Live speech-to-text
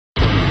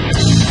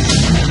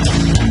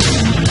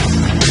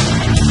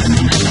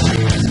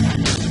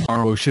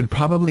Eero should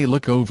probably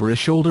look over his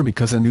shoulder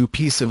because a new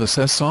piece of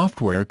Asus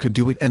software could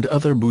do it and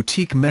other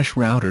boutique mesh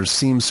routers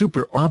seem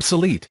super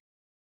obsolete.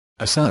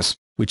 Asus,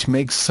 which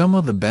makes some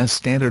of the best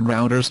standard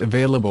routers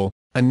available,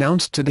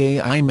 announced today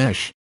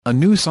AiMesh, a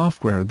new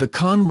software that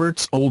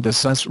converts old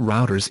Asus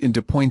routers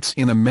into points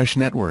in a mesh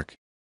network.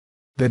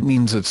 That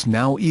means it's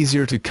now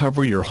easier to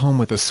cover your home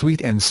with a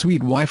sweet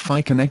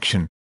Wi-Fi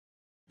connection.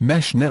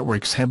 Mesh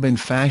networks have been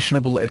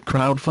fashionable at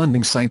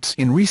crowdfunding sites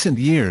in recent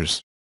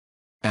years.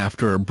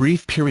 After a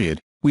brief period,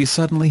 we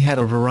suddenly had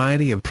a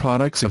variety of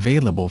products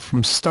available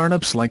from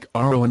startups like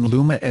Eero and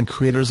Luma and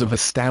creators of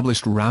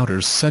established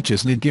routers such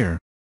as Netgear.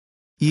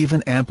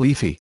 Even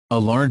Amplifi, a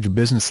large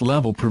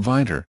business-level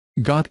provider,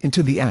 got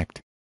into the act.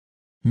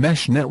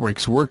 Mesh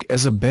networks work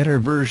as a better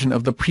version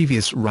of the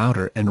previous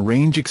router and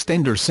range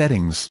extender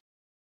settings.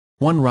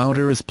 One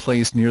router is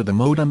placed near the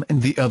modem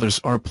and the others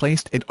are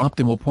placed at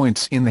optimal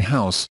points in the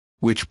house,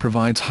 which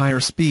provides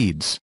higher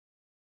speeds.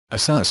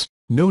 Asus,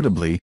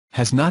 notably,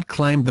 has not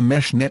climbed the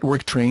mesh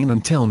network train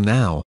until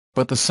now,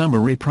 but the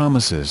summary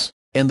promises,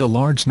 and the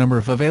large number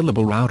of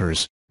available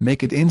routers,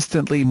 make it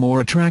instantly more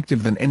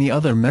attractive than any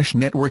other mesh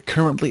network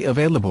currently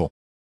available.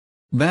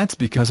 That's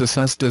because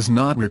Asus does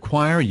not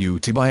require you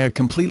to buy a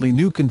completely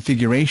new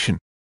configuration.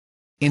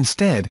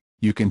 Instead,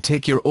 you can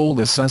take your old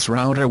Asus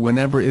router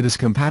whenever it is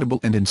compatible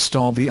and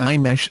install the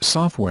AiMesh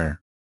software.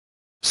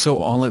 So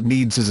all it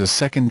needs is a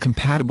second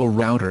compatible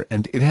router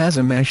and it has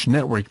a mesh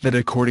network that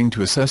according to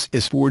Asus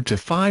is 4 to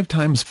 5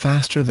 times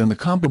faster than the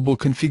comparable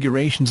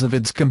configurations of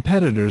its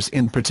competitors.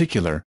 In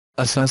particular,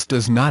 Asus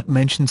does not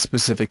mention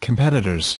specific competitors,